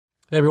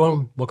Hey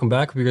everyone, welcome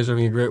back. Hope you guys are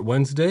having a great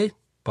Wednesday.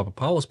 Papa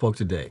Powell spoke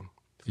today.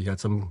 He got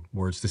some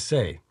words to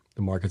say.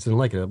 The markets didn't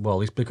like it. Well, at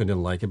least Bitcoin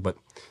didn't like it, but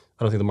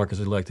I don't think the markets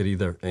liked it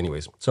either.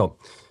 Anyways, so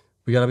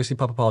we got obviously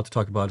Papa Powell to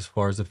talk about as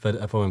far as the Fed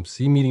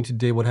FOMC meeting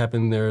today, what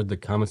happened there, the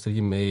comments that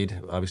he made,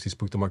 obviously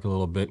spooked the market a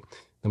little bit.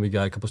 Then we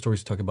got a couple stories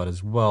to talk about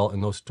as well,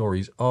 and those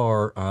stories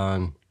are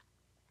on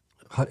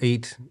Hut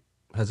 8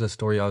 has a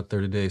story out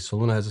there today.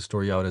 Soluna has a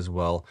story out as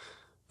well.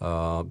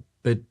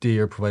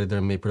 Bitdeer provided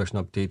their May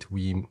production update.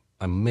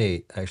 I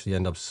may actually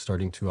end up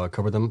starting to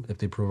cover them if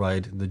they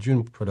provide the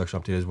June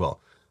production update as well.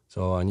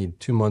 So I need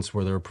 2 months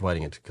where they're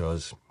providing it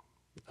because,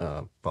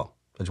 well,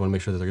 I just want to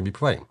make sure that they're going to be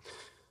providing.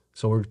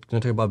 So we're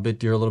going to talk about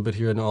Bitdeer a little bit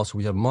here. And also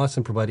we have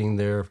Mawson providing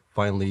their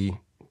finally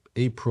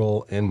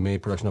April and May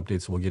production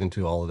updates. So we'll get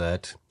into all of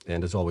that.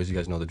 And as always, you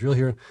guys know the drill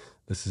here.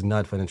 This is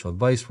not financial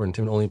advice for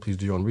entertainment only. Please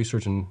do your own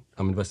research, and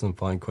I'm investing in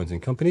fine coins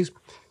and companies.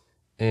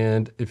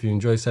 And if you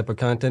enjoy this type of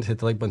content, hit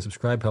the like button,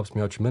 subscribe, helps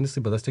me out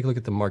tremendously. But let's take a look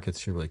at the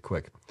markets here really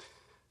quick.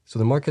 So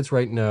the markets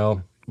right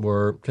now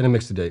were kind of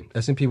mixed today.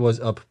 S&P was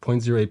up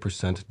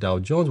 0.08%, Dow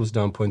Jones was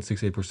down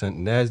 0.68%,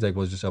 NASDAQ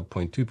was just up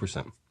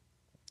 0.2%.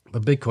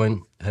 But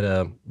Bitcoin had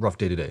a rough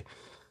day today.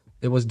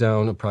 It was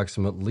down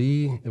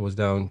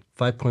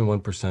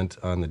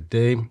 5.1% on the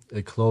day.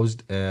 It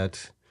closed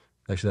at,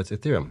 actually that's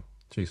Ethereum,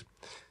 jeez.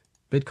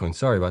 Bitcoin,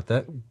 sorry about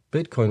that.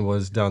 Bitcoin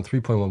was down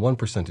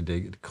 3.11% today.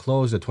 It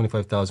closed at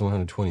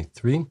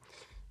 25,123.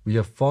 We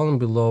have fallen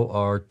below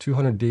our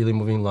 200 daily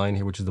moving line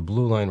here, which is the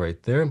blue line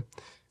right there.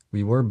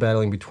 We were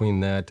battling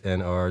between that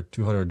and our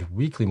 200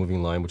 weekly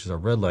moving line, which is our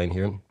red line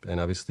here. And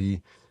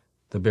obviously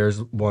the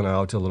bears won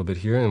out a little bit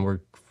here and we're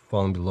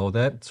falling below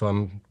that. So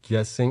I'm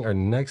guessing our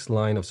next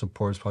line of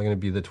support is probably going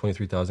to be the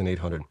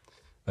 23,800.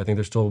 I think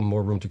there's still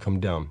more room to come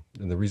down.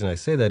 And the reason I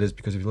say that is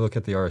because if you look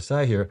at the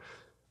RSI here,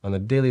 on the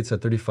daily, it's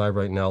at 35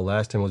 right now.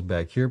 Last time it was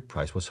back here,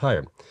 price was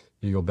higher.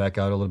 You go back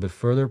out a little bit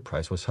further,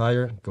 price was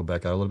higher. Go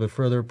back out a little bit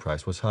further,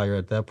 price was higher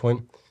at that point.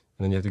 And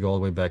then you have to go all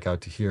the way back out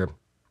to here.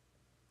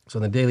 So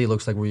on the daily, it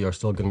looks like we are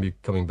still going to be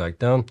coming back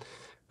down.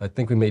 I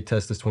think we may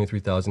test this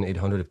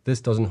 23,800. If this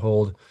doesn't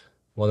hold,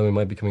 well, then we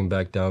might be coming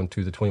back down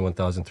to the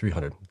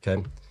 21,300, okay?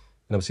 And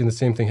I'm seeing the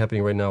same thing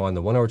happening right now on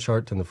the 1 hour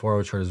chart and the 4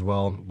 hour chart as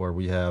well, where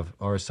we have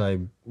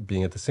RSI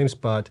being at the same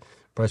spot.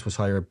 Price was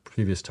higher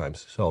previous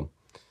times. So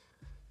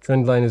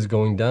trend line is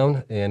going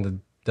down, and the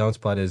down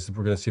spot is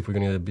we're going to see if we're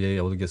going to be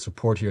able to get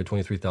support here at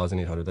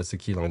 23,800. That's the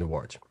key line to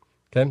watch.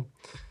 Okay.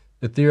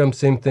 Ethereum,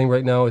 same thing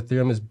right now.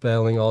 Ethereum is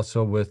battling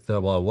also with,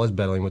 well, it was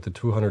battling with the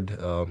 200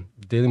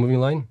 daily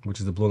moving line, which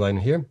is the blue line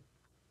here.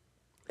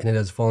 And it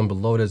has fallen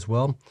below it as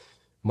well.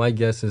 My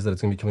guess is that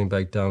it's going to be coming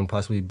back down,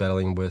 possibly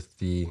battling with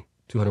the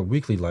 200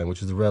 weekly line,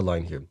 which is the red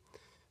line here.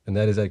 And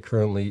that is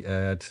currently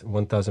at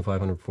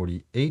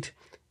 1,548.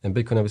 And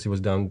Bitcoin obviously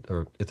was down,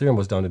 or Ethereum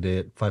was down today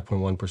at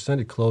 5.1%.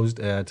 It closed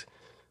at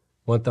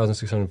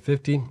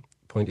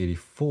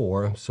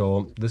 1,650.84.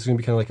 So this is going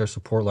to be kind of like our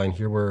support line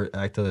here. We're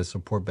acting as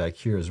support back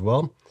here as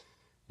well.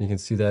 You can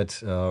see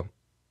that,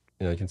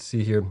 you can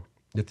see here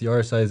that the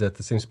RSI is at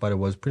the same spot it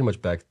was pretty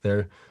much back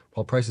there,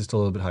 while price is still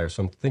a little bit higher.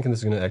 So I'm thinking this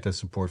is going to act as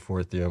support for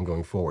Ethereum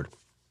going forward.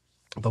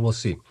 But we'll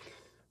see.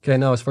 Okay,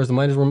 now as far as the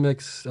miners were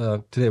mixed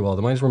today, well,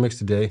 the miners were mixed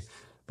today.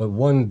 But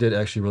one did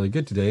actually really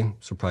good today,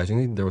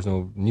 surprisingly. There was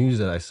no news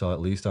that I saw,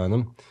 at least, on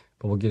them.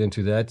 But we'll get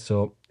into that.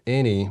 So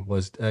Annie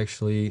was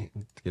actually,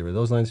 to get rid of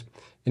those lines,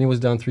 Annie was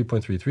down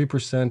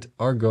 3.33%.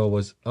 Argo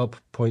was up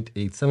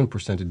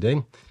 0.87%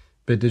 today.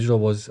 BitDigital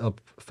was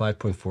up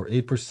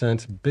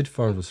 5.48%.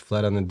 Bitfarms was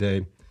flat on the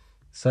day.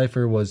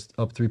 Cypher was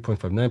up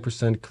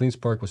 3.59%.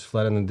 CleanSpark was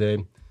flat on the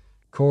day.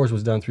 Cores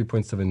was down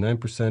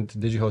 3.79%.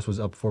 DigiHost was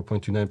up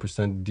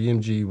 4.29%.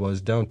 DMG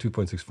was down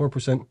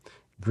 2.64%.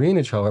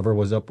 Greenwich, however,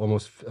 was up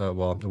almost,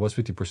 well, it was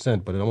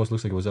 50%, but it almost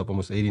looks like it was up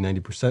almost 80,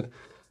 90%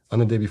 on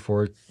the day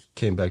before it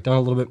came back down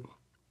a little bit.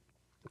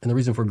 And the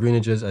reason for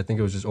Greenwich is I think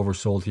it was just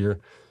oversold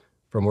here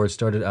from where it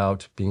started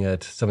out being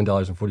at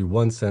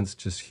 $7.41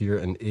 just here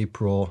in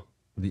April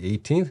the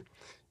 18th.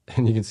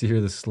 And you can see here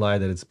the slide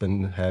that it's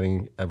been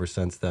having ever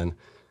since then.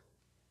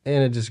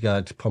 And it just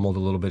got pummeled a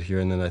little bit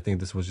here. And then I think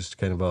this was just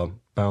kind of a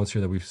bounce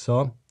here that we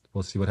saw.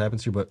 We'll see what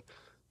happens here, but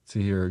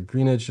see here,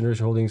 Greenwich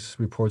Generation Holdings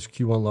reports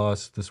Q1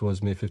 loss. This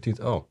was May 15th.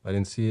 Oh, I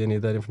didn't see any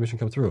of that information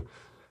come through.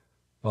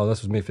 Oh,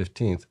 this was May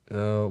 15th.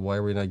 Why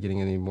are we not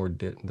getting any more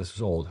data? This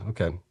was old.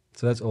 Okay,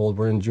 so that's old.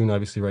 We're in June,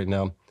 obviously, right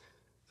now.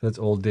 So that's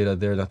old data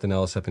there. Nothing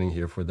else happening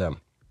here for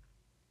them.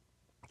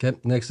 Okay,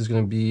 next is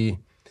going to be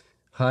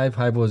Hive.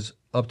 Hive was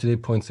up today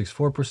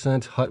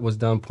 0.64%. Hut was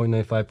down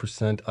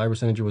 0.95%.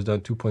 Iris Energy was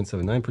down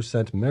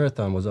 2.79%.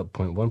 Marathon was up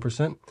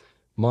 0.1%.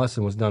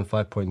 Mawson was down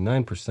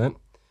 5.9%.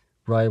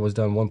 Riot was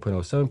down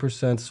 1.07%.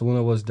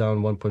 Soluna was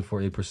down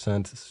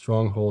 1.48%.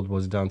 Stronghold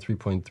was down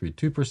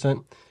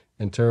 3.32%.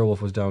 And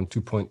TerraWolf was down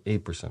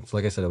 2.8%. So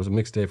like I said, it was a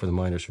mixed day for the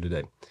miners for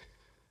today.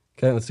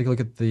 Okay, let's take a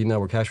look at the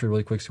network hash rate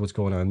really quick, see what's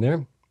going on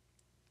there.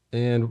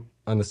 And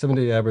on the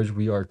 7-day average,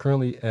 we are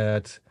currently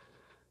at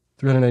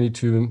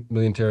 392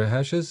 million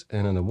terahashes.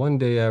 And on the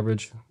 1-day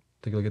average,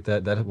 take a look at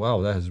that. Wow,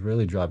 that has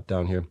really dropped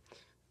down here.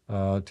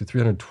 to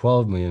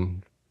 312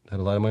 million. Had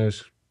a lot of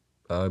miners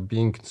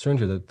being concerned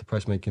here that the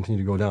price might continue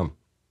to go down,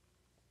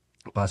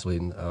 possibly.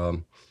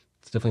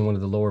 It's definitely one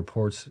of the lower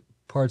parts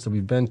that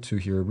we've been to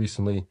here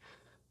recently.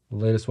 The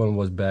latest one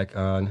was back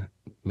on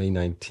May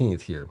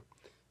 19th here,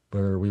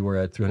 where we were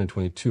at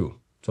 322.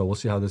 So we'll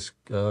see how this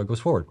goes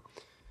forward.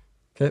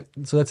 Okay,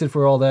 so that's it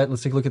for all that.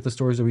 Let's take a look at the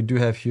stories that we do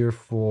have here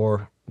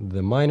for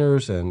the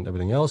miners and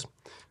everything else.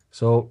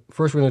 So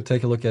first, we're going to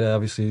take a look at,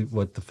 obviously,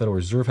 what the Federal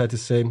Reserve had to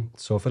say.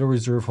 So Federal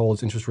Reserve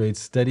holds interest rates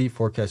steady,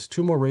 forecasts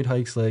 2 more rate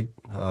hikes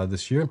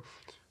this year.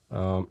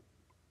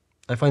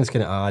 I find this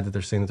kind of odd that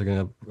they're saying that they're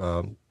going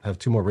to have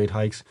 2 more rate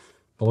hikes,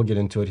 but we'll get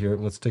into it here.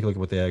 Let's take a look at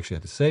what they actually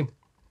had to say.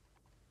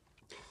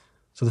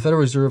 So the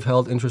Federal Reserve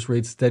held interest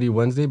rates steady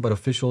Wednesday, but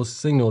officials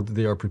signaled that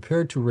they are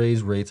prepared to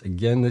raise rates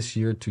again this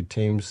year to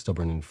tame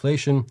stubborn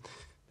inflation.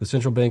 The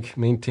central bank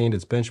maintained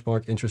its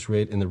benchmark interest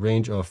rate in the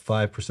range of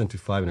 5% to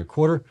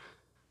 5.25%.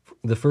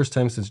 The first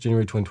time since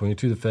January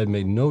 2022, the Fed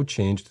made no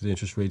change to the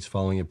interest rates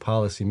following a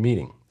policy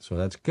meeting. So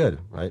that's good,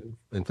 right?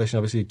 Inflation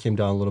obviously came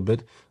down a little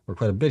bit, or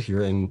quite a bit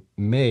here in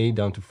May,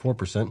 down to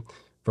 4%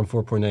 from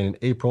 4.9% in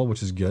April,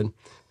 which is good.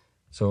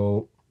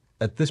 So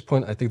at this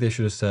point, I think they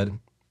should have said,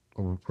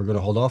 we're going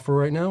to hold off for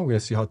right now. We're going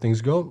to see how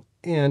things go.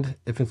 And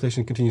if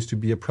inflation continues to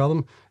be a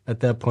problem,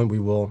 at that point, we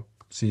will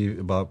see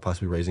about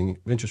possibly raising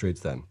interest rates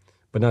then.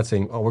 But not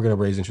saying, oh, we're going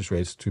to raise interest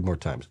rates 2 more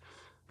times.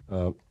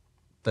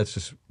 That's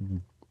just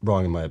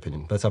wrong, in my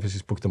opinion. That's obviously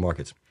spooked the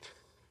markets.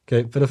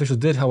 Okay, Fed officials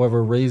did,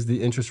 however, raise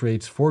the interest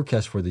rates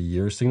forecast for the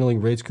year,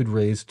 signaling rates could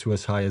raise to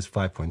as high as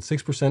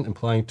 5.6%,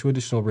 implying 2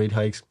 additional rate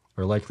hikes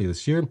are likely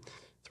this year.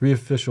 3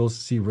 officials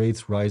see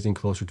rates rising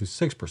closer to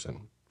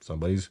 6%.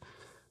 Somebody's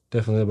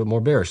definitely a little bit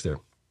more bearish there.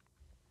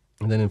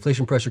 And then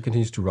inflation pressure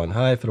continues to run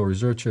high. Federal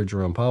Reserve Chair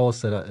Jerome Powell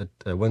said at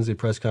a Wednesday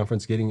press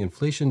conference, getting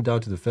inflation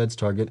down to the Fed's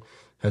target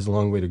has a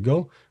long way to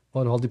go.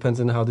 Well, it all depends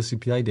on how the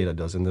CPI data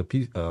does. And the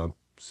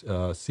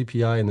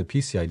CPI and the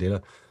PCI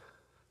data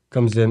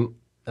comes in.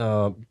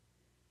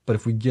 But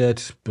if we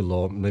get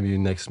below, maybe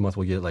next month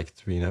we'll get like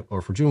 3.5,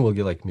 or for June we'll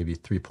get like maybe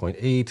 3.8,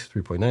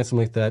 3.9, something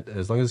like that.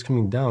 As long as it's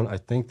coming down, I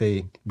think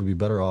they would be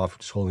better off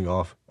just holding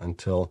off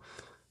until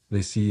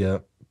they see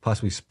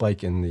possibly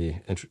spike in the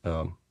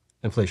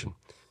inflation.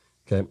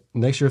 Okay,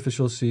 next year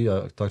officials see,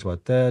 talked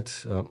about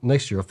that.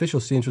 Next year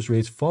officials see interest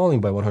rates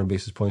falling by 100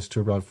 basis points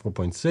to around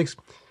 4.6,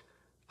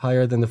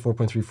 higher than the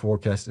 4.3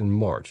 forecast in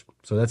March.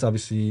 So that's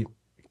obviously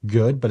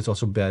good, but it's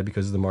also bad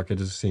because the market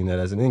is seeing that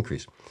as an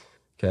increase.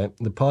 Okay,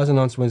 the pause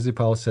announced Wednesday,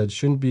 Powell said,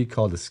 shouldn't be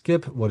called a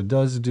skip. What it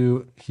does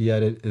do, he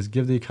added, is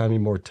give the economy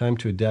more time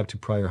to adapt to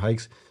prior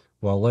hikes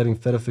while letting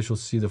Fed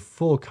officials see the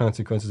full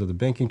consequences of the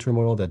banking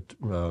turmoil that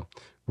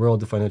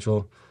roiled the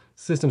financial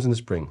systems in the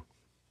spring.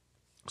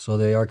 So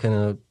they are kind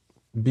of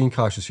being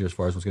cautious here as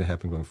far as what's going to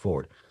happen going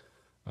forward.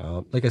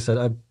 Like I said,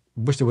 I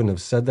wish they wouldn't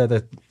have said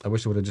that. I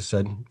wish they would have just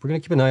said, we're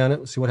going to keep an eye on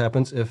it, see what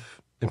happens.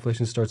 If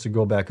inflation starts to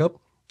go back up,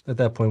 at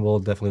that point, we'll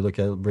definitely look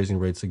at raising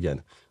rates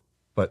again.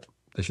 But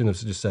they shouldn't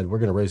have just said, we're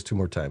going to raise 2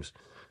 more times.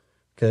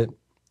 Okay,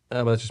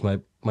 but that's just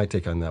my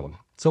take on that one.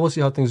 So we'll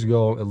see how things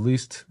go. At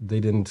least they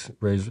didn't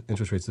raise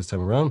interest rates this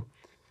time around.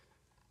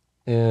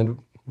 And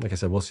like I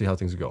said, we'll see how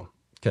things go.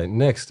 Okay,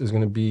 next is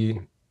going to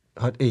be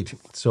Hut 8.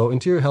 So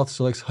Interior Health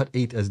selects Hut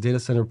 8 as data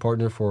center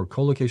partner for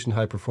co-location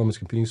high-performance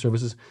computing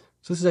services.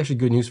 So this is actually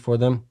good news for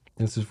them.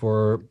 And this is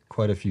for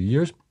quite a few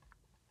years.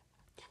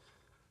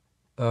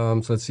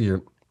 So let's see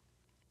here.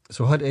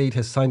 So Hut 8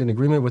 has signed an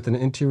agreement with an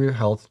Interior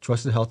Health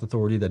trusted health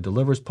authority that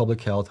delivers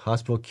public health,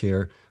 hospital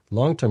care,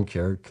 long-term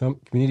care,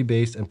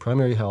 community-based, and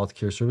primary health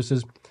care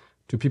services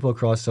to people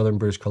across southern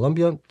British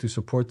Columbia to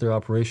support their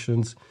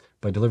operations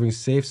by delivering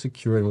safe,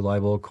 secure, and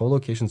reliable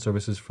co-location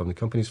services from the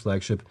company's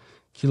flagship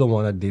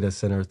Kelowna data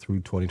center through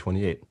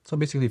 2028. So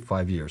basically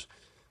 5 years.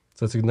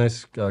 So it's a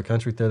nice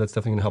contract there. That's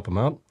definitely going to help them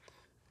out.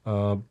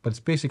 But it's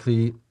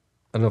basically, I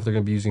don't know if they're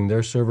going to be using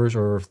their servers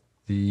or if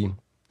the,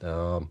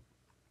 the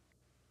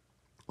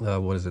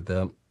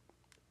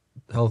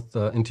health,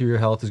 Interior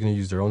Health is going to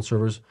use their own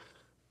servers.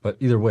 But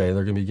either way,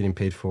 they're going to be getting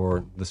paid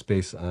for the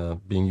space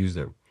being used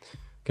there.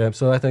 Okay,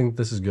 so I think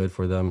this is good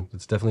for them.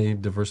 It's definitely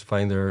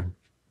diversifying their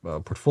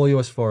portfolio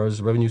as far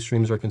as revenue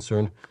streams are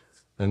concerned.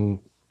 And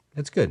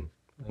it's good.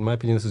 In my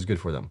opinion, this is good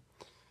for them.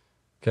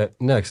 Okay,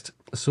 next,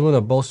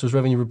 Soluna bolsters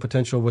revenue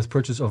potential with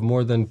purchase of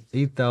more than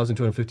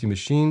 8,250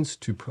 machines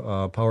to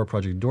power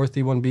Project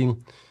Dorothy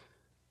 1B.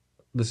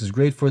 This is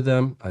great for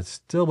them. I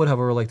still would,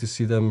 however, like to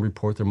see them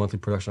report their monthly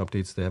production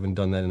updates. They haven't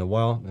done that in a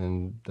while,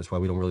 and that's why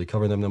we don't really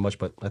cover them that much,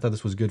 but I thought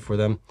this was good for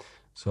them.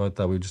 So I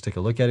thought we'd just take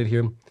a look at it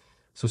here.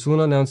 So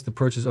Soluna announced the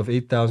purchase of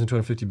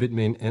 8,250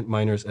 Bitmain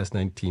miners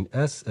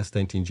S19S,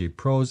 S19J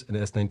Pros, and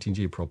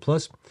S19J Pro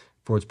Plus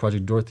for its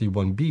Project Dorothy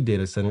 1B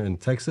data center in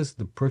Texas.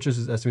 The purchase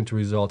is estimated to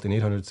result in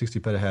 860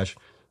 petahash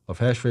of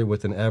hash rate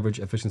with an average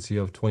efficiency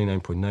of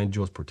 29.9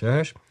 joules per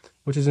terahash,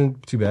 which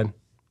isn't too bad.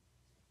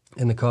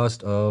 And the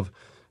cost of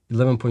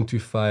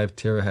 11.25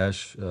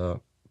 terahash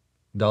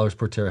dollars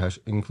per terahash,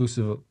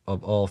 inclusive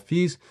of all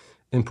fees,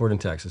 import, and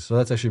taxes. So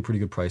that's actually a pretty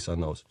good price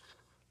on those.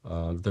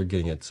 They're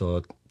getting it.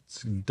 So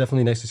it's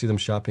definitely nice to see them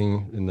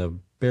shopping in the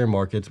bear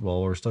market.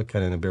 Well, we're still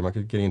kind of in a bear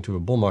market, getting into a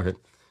bull market,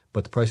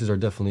 but the prices are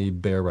definitely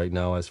bear right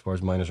now as far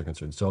as miners are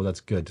concerned. So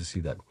that's good to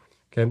see that.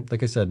 Okay,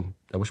 like I said,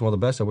 I wish them all the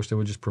best. I wish they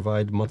would just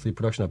provide monthly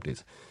production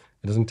updates.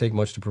 It doesn't take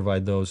much to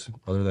provide those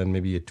other than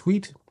maybe a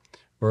tweet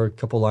or a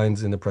couple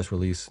lines in the press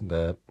release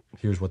that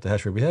here's what the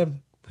hash rate we have,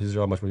 here's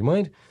how much we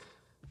mined,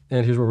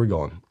 and here's where we're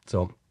going.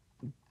 So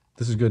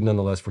this is good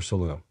nonetheless for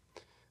Soluna.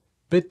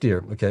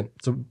 Bitdeer, okay.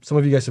 So some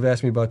of you guys have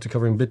asked me about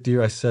covering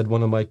Bitdeer. I said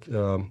one of my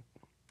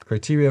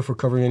criteria for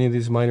covering any of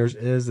these miners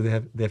is that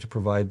they have to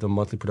provide the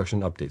monthly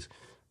production updates.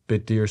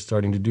 Bitdeer is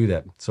starting to do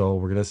that. So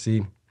we're going to see,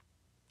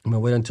 I'm going to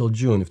wait until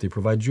June. If they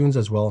provide June's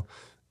as well,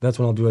 that's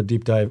when I'll do a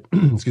deep dive,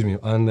 excuse me,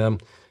 on them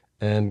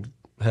and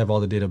have all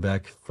the data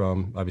back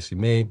from obviously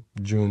May,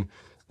 June,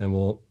 and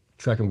we'll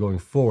track them going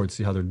forward,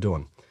 see how they're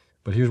doing.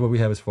 But here's what we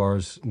have as far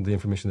as the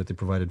information that they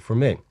provided for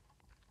May.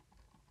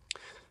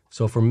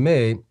 So for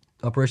May,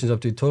 operations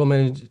update, total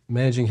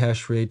managing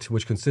hash rate,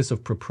 which consists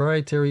of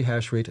proprietary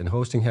hash rate and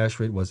hosting hash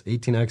rate, was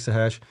 18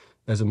 exahash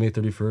as of May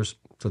 31st.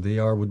 So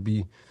they would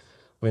be,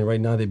 I mean,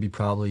 right now they'd be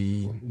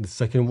probably the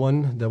second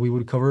one that we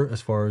would cover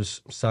as far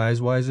as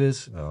size-wise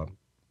is.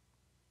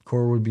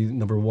 Core would be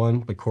number one,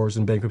 but Core's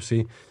in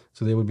bankruptcy.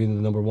 So they would be the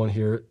number one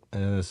here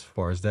as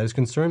far as that is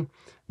concerned.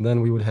 And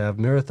then we would have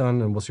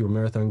Marathon, and we'll see where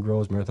Marathon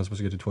grows. Marathon's supposed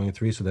to get to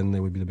 23, so then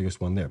they would be the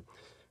biggest one there.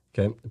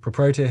 Okay, the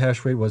proprietary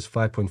hash rate was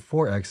 5.4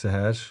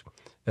 exahash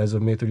as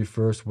of May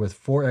 31st, with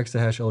 4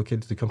 exahash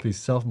allocated to the company's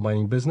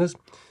self-mining business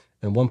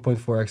and 1.4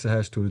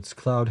 exahash to its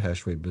cloud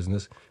hash rate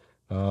business.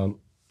 I'll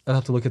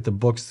have to look at the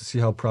books to see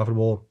how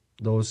profitable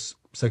those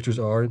sectors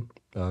are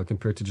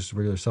compared to just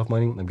regular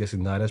self-mining. I'm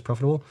guessing not as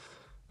profitable,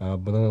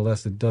 but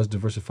nonetheless, it does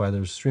diversify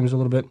their streams a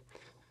little bit.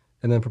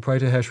 And then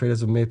proprietary hash rate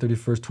as of May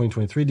 31st,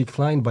 2023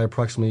 declined by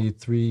approximately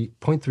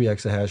 3.3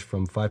 exahash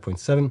from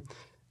 5.7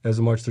 as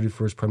of March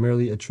 31st,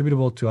 primarily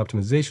attributable to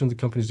optimization of the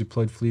company's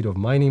deployed fleet of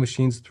mining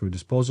machines through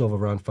disposal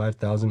of around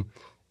 5,000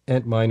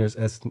 Antminers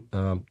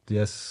the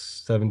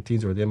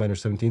S17s or the Antminer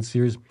 17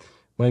 series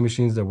mining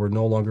machines that were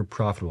no longer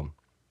profitable.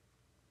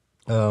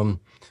 We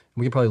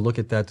can probably look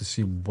at that to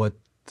see what's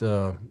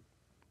the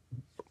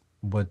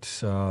word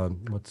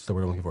I'm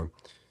looking for?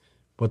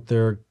 What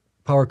their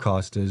power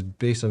cost is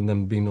based on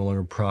them being no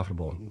longer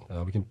profitable.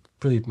 We can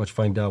pretty much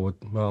find out what,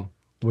 well,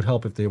 it would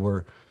help if they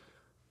were,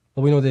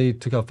 well, we know they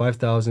took out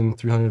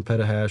 5,300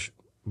 petahash.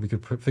 We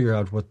could figure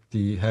out what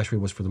the hash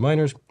rate was for the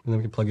miners, and then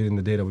we can plug it in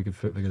the data. We could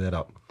figure that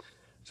out.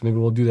 So maybe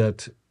we'll do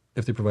that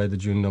if they provide the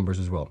June numbers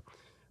as well.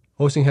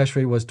 Hosting hash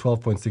rate was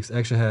 12.6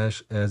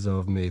 exahash as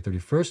of May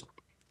 31st.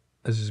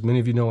 As many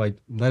of you know, I'm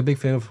not a big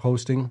fan of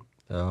hosting,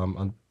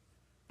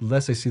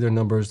 unless I see their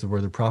numbers where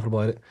they're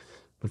profitable at it.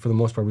 But for the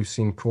most part, we've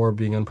seen Core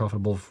being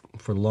unprofitable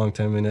for a long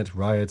time in it.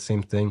 Riot,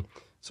 same thing.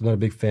 So I'm not a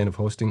big fan of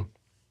hosting,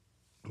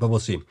 but we'll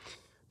see.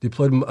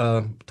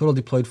 Total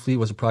deployed fleet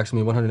was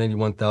approximately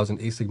 181,000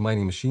 ASIC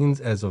mining machines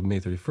as of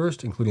May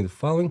 31st, including the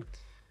following.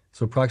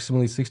 So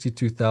approximately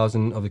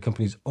 62,000 of the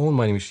company's own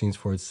mining machines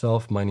for its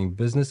self-mining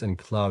business and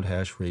cloud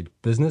hash rate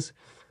business.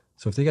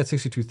 So if they got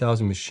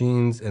 62,000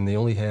 machines and they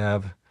only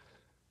have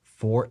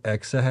 4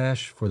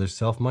 exahash for their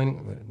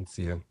self-mining, let's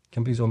see here.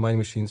 Company's own mining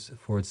machines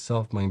for its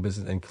self-mining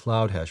business and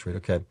cloud hash rate.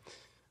 Okay,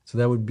 so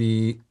that would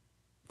be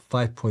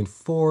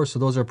 5.4. So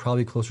those are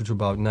probably closer to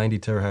about 90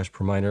 terahash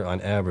per miner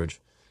on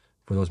average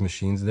for those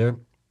machines there.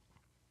 And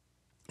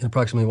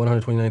approximately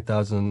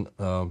 129,000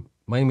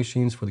 mining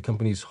machines for the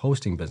company's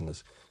hosting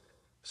business.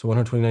 So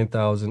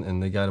 129,000,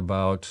 and they got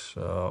about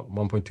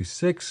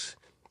 1.26.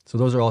 So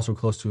those are also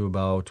close to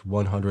about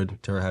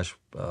 100 terahash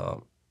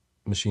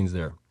machines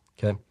there.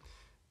 Okay.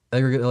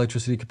 Aggregate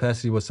electricity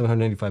capacity was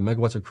 795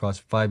 megawatts across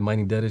 5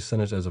 mining data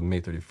centers as of May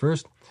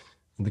 31st.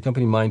 And the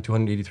company mined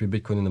 283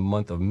 Bitcoin in the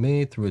month of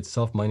May through its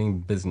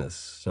self-mining business.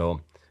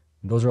 So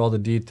those are all the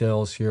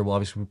details here. We'll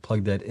obviously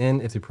plug that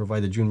in if they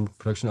provide the June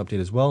production update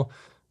as well.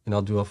 And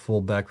I'll do a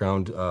full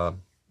background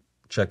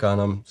check on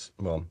them.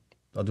 Well,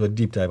 I'll do a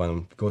deep dive on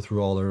them, go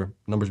through all their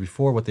numbers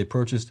before, what they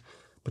purchased,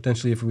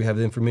 potentially if we have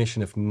the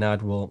information. If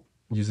not, we'll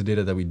use the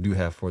data that we do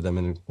have for them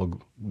and we'll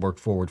work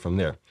forward from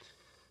there.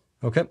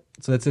 Okay,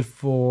 so that's it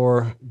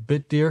for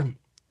Bitdeer.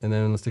 And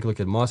then let's take a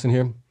look at Mawson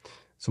here.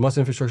 So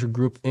Mawson Infrastructure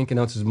Group Inc.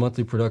 announces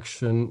monthly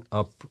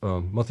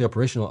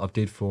operational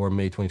update for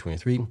May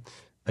 2023.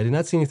 I did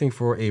not see anything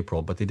for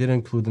April, but they did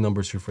include the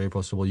numbers here for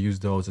April, so we'll use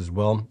those as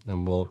well,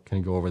 and we'll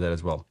kind of go over that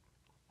as well.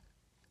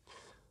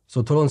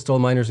 So total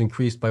installed miners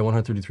increased by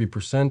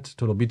 133%.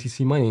 Total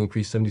BTC mining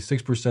increased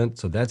 76%,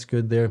 so that's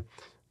good there.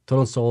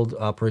 Total installed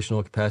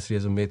operational capacity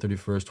as of May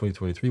 31st,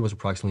 2023 was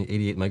approximately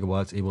 88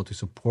 megawatts, able to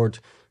support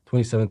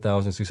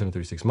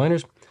 27,636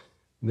 miners.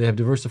 They have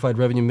diversified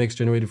revenue mix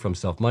generated from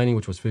self-mining,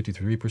 which was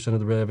 53% of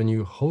the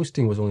revenue.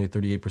 Hosting was only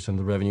 38% of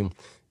the revenue.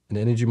 And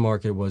the energy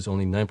market was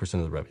only 9%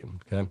 of the revenue.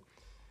 Okay,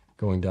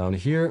 going down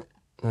here,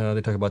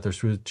 they talk about their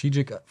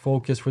strategic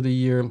focus for the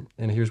year.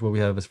 And here's what we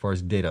have as far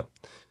as data.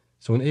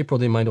 So in April,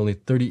 they mined only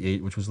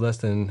 38, which was less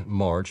than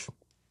March.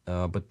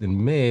 But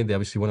in May, they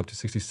obviously went up to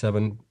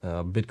 67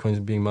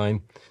 Bitcoins being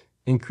mined.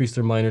 increased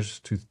their miners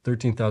to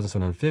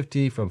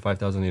 13,750 from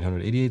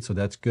 5,888. So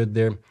that's good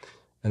there.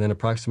 And then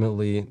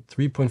approximately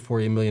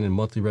 3.48 million in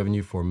monthly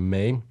revenue for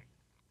May.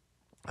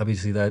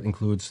 Obviously, that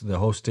includes the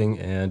hosting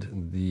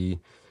and the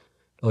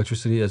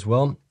electricity as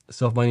well.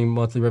 Self-mining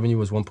monthly revenue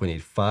was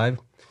 1.85.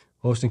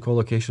 Hosting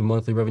co-location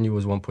monthly revenue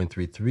was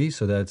 1.33.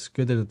 So that's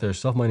good that their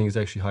self-mining is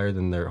actually higher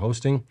than their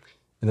hosting.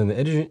 And then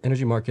the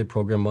energy market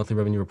program monthly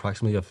revenue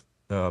approximately of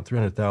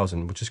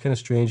 300,000, which is kind of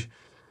strange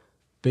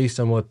based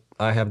on what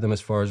I have them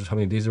as far as how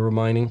many days they were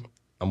mining.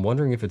 I'm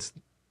wondering if it's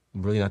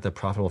really not that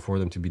profitable for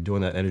them to be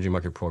doing that energy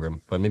market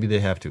program, but maybe they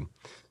have to.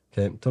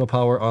 Okay, total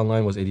power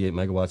online was 88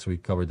 megawatts, so we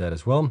covered that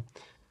as well.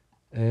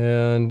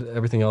 And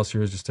everything else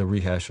here is just a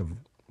rehash of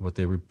what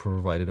they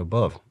provided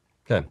above.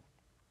 Okay,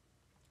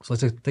 so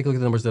let's take a look at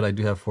the numbers that I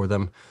do have for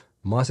them.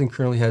 Mawson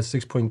currently has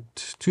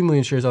 6.2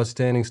 million shares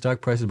outstanding.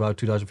 Stock price is about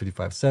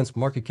 $2.55.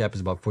 Market cap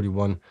is about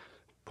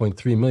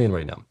 41.3 million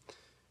right now.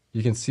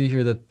 You can see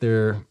here that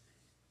they're,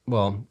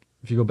 well,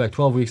 if you go back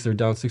 12 weeks, they're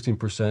down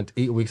 16%.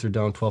 8 weeks, they're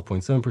down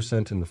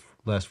 12.7%. In the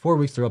last 4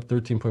 weeks, they're up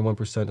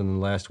 13.1%. And then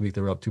last week,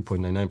 they were up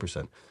 2.99%.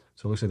 So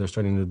it looks like they're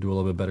starting to do a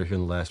little bit better here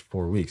in the last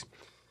 4 weeks.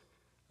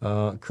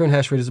 Current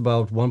hash rate is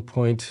about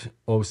 1.07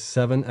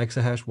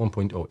 exahash,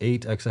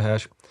 1.08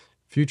 exahash.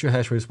 Future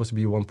hash rate is supposed to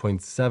be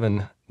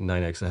 1.79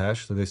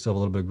 exahash. So they still have a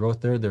little bit of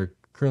growth there. They're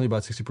currently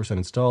about 60%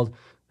 installed.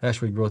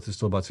 Hash rate growth is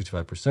still about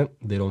 65%.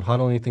 They don't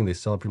hodl anything. They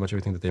sell pretty much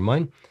everything that they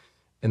mine.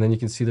 And then you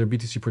can see their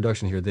BTC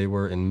production here. They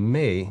were in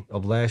May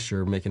of last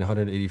year making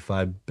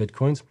 185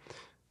 Bitcoins.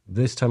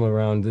 This time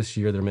around this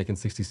year, they're making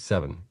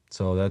 67.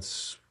 So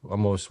that's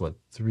almost, what,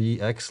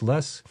 3x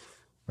less,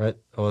 right?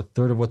 A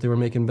third of what they were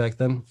making back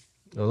then.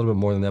 A little bit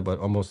more than that, but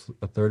almost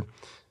a third.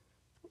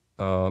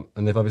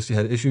 And they've obviously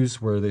had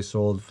issues where they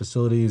sold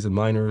facilities and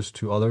miners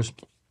to others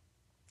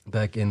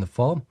back in the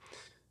fall.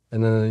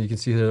 And then you can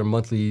see their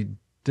monthly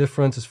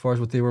difference as far as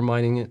what they were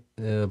mining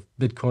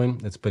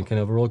Bitcoin. It's been kind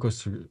of a roller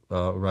coaster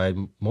ride,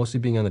 mostly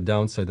being on the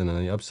downside than on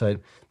the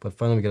upside. But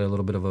finally, we got a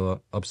little bit of a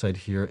upside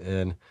here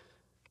in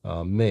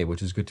May,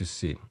 which is good to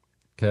see.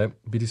 Okay,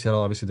 BTC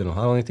hodl obviously didn't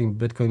hodl anything.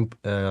 Bitcoin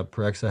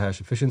per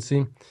exahash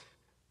efficiency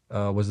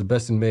was the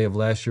best in May of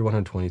last year,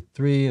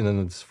 123, and then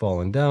it's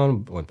fallen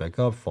down, went back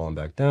up, fallen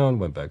back down,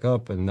 went back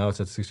up, and now it's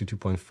at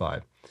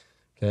 62.5.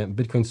 Okay,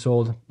 Bitcoin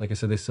sold, like I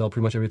said, they sell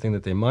pretty much everything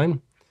that they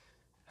mine.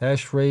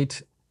 Hash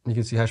rate, you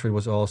can see hash rate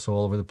was also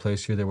all over the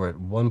place here. They were at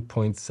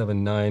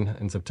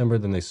 1.79 in September,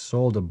 then they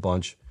sold a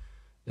bunch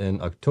in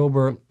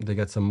October. They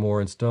got some more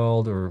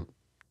installed, or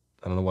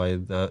I don't know why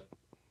that,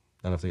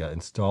 I don't know if they got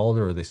installed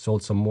or they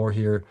sold some more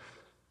here.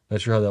 Not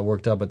sure how that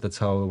worked out, but that's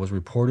how it was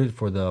reported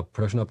for the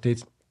production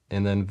updates.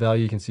 And then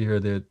value, you can see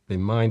here that they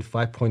mined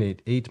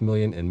 5.88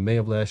 million in May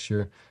of last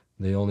year.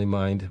 They only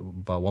mined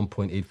about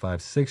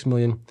 1.856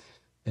 million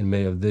in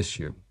May of this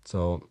year.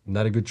 So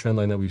not a good trend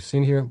line that we've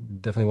seen here.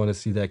 Definitely want to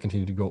see that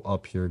continue to go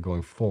up here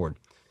going forward.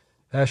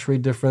 Hash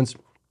rate difference,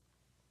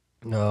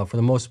 for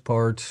the most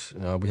part,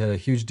 we had a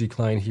huge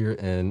decline here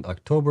in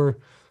October, a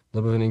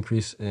little bit of an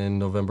increase in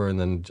November, and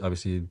then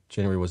obviously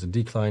January was a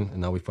decline, and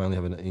now we finally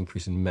have an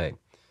increase in May.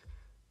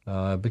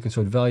 Bitcoin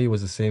sold value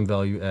was the same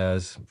value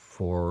as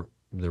for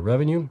the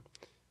revenue.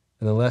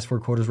 And the last 4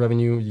 quarters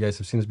revenue, you guys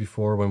have seen this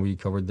before when we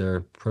covered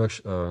their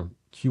production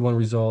Q1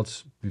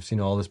 results. We've seen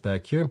all this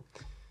back here.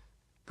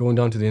 Going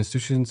down to the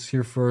institutions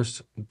here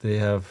first, they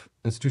have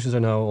institutions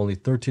are now only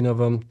 13 of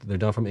them. They're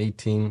down from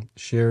 18.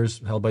 Shares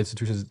held by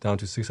institutions down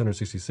to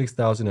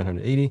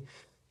 666,980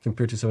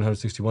 compared to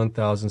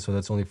 761,000. So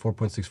that's only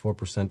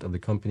 4.64% of the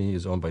company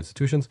is owned by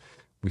institutions.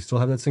 We still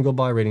have that single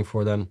buy rating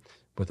for them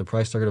with a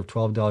price target of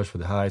 $12 for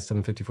the high,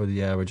 $7.50 for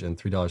the average, and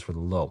 $3 for the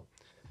low.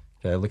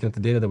 Okay, looking at the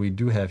data that we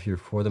do have here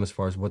for them as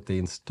far as what they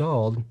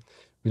installed,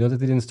 we know that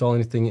they didn't install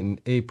anything in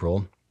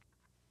April,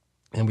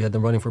 and we had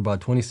them running for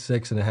about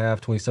 26 and a half,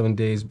 27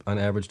 days on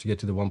average to get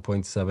to the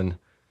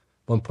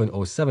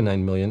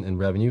 1.079 million in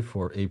revenue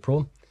for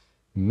April.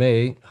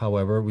 May,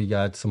 however, we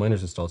got some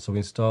miners installed. So we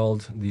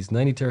installed these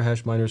 90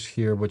 terahash miners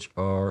here, which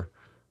are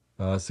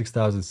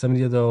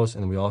 6,070 of those,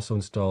 and we also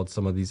installed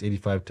some of these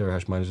 85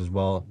 terahash miners as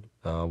well,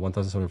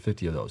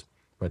 1,750 of those.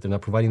 Right, they're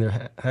not providing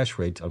their hash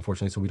rate,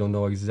 unfortunately, so we don't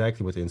know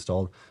exactly what they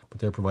installed, but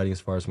they're providing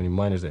as far as how many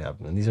miners they have.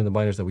 And these are the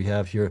miners that we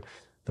have here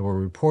that were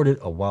reported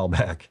a while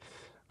back.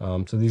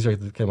 So these are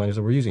the kind of miners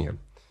that we're using here.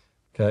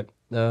 Okay,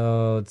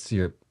 let's see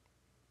here.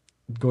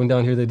 Going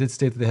down here, they did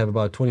state that they have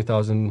about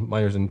 20,000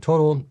 miners in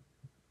total.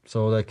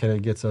 So that kind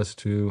of gets us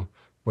to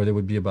where they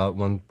would be about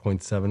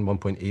 1.7,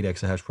 1.8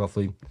 exahash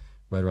roughly,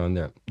 right around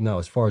there. Now,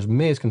 as far as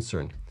May is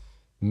concerned,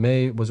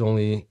 May was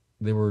only,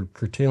 they were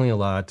curtailing a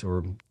lot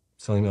or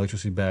selling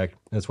electricity back.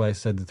 That's why I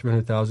said the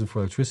 300,000 for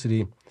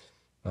electricity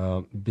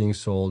being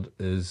sold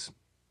is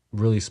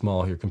really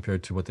small here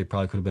compared to what they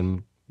probably could have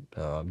been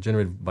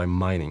generated by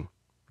mining.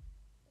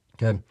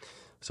 Okay,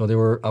 so they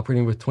were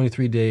operating with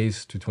 23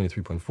 days to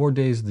 23.4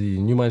 days. The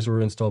new miners that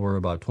were installed were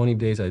about 20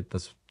 days.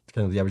 That's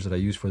kind of the average that I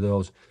use for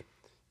those.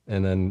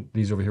 And then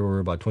these over here were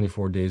about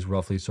 24 days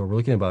roughly. So we're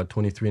looking at about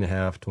 23 and a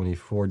half,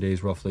 24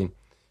 days roughly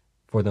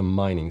for them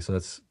mining. So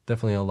that's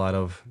definitely a lot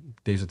of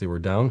days that they were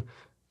down.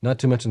 Not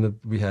to mention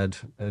that we had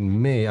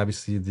in May,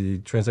 obviously the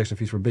transaction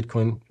fees for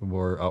Bitcoin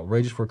were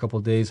outrageous for a couple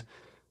of days.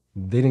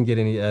 They didn't get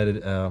any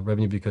added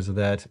revenue because of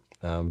that.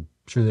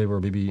 Sure, they were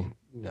maybe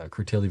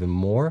curtailed even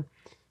more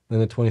than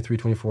the 23,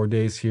 24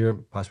 days here,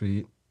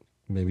 possibly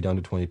maybe down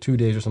to 22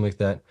 days or something like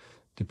that,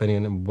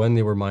 depending on when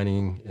they were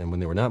mining and when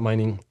they were not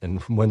mining,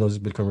 and when those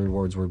Bitcoin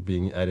rewards were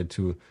being added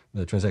to,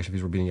 the transaction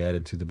fees were being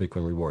added to the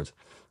Bitcoin rewards.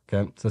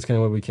 Okay, so that's kind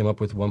of what we came up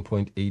with,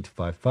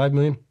 1.855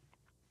 million.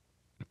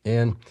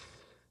 And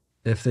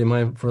if they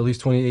mine for at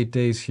least 28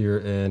 days here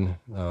in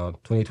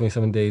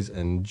 27 days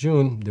in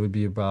June, there would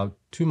be about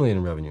 2 million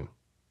in revenue.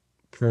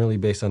 Currently,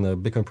 based on the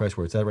Bitcoin price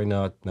where it's at right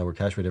now we're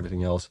cash rate,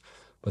 everything else,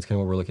 but that's kind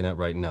of what we're looking at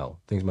right now.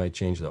 Things might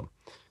change though.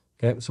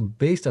 Okay, so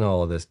based on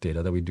all of this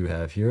data that we do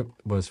have here,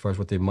 but as far as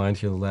what they mined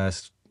here the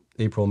last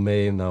April,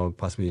 May, and now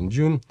possibly in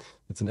June,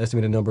 it's an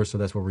estimated number, so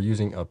that's what we're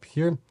using up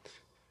here.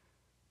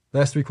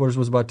 Last 3 quarters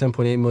was about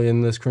 10.8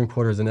 million. This current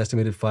quarter is an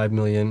estimated 5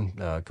 million.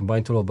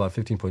 Combined total about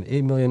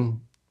 15.8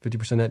 million.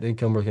 50% net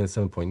income, we're looking at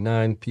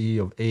 7.9, PE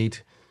of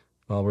 8.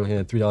 We're looking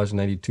at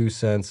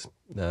 $3.92.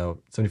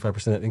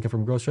 75% net income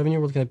from gross revenue,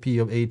 we're looking at PE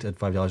of 8 at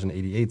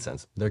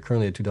 $5.88. They're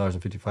currently at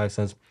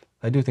 $2.55.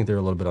 I do think they're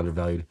a little bit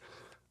undervalued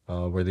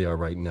where they are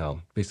right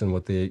now, based on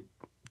what they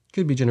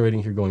could be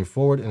generating here going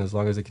forward, and as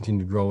long as they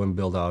continue to grow and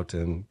build out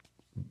and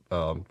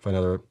find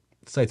other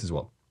sites as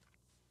well.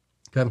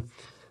 Okay,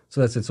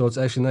 so that's it. So it's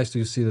actually nice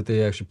to see that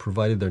they actually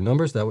provided their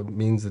numbers. That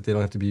means that they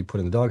don't have to be put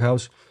in the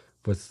doghouse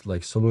with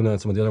like Soluna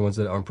and some of the other ones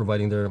that aren't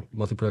providing their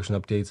monthly production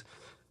updates.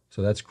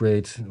 So that's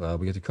great.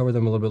 We get to cover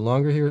them a little bit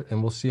longer here,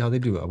 and we'll see how they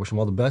do. I wish them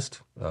all the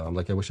best.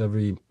 Like I wish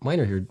every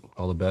miner here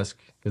all the best,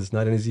 because it's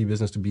not an easy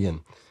business to be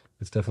in.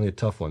 It's definitely a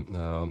tough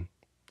one,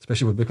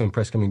 especially with Bitcoin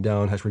price coming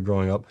down, hash rate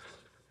growing up.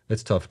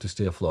 It's tough to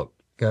stay afloat.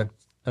 Okay,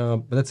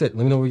 but that's it.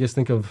 Let me know what you guys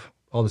think of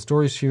all the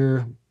stories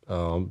here,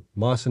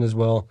 Mawson as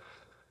well,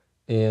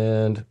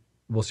 and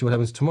we'll see what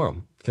happens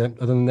tomorrow. Okay.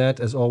 Other than that,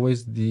 as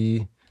always,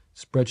 the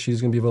spreadsheet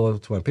is going to be available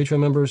to my Patreon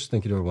members.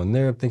 Thank you to everyone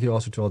there. Thank you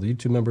also to all the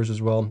YouTube members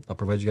as well. I'll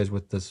provide you guys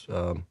with this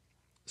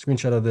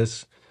screenshot of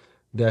this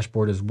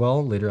dashboard as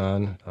well later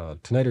on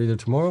tonight or either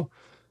tomorrow.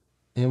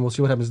 And we'll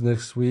see what happens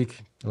next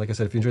week. And like I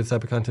said, if you enjoyed this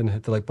type of content,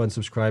 hit the like button,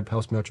 subscribe,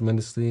 helps me out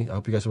tremendously. I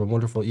hope you guys have a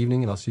wonderful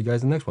evening, and I'll see you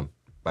guys in the next one.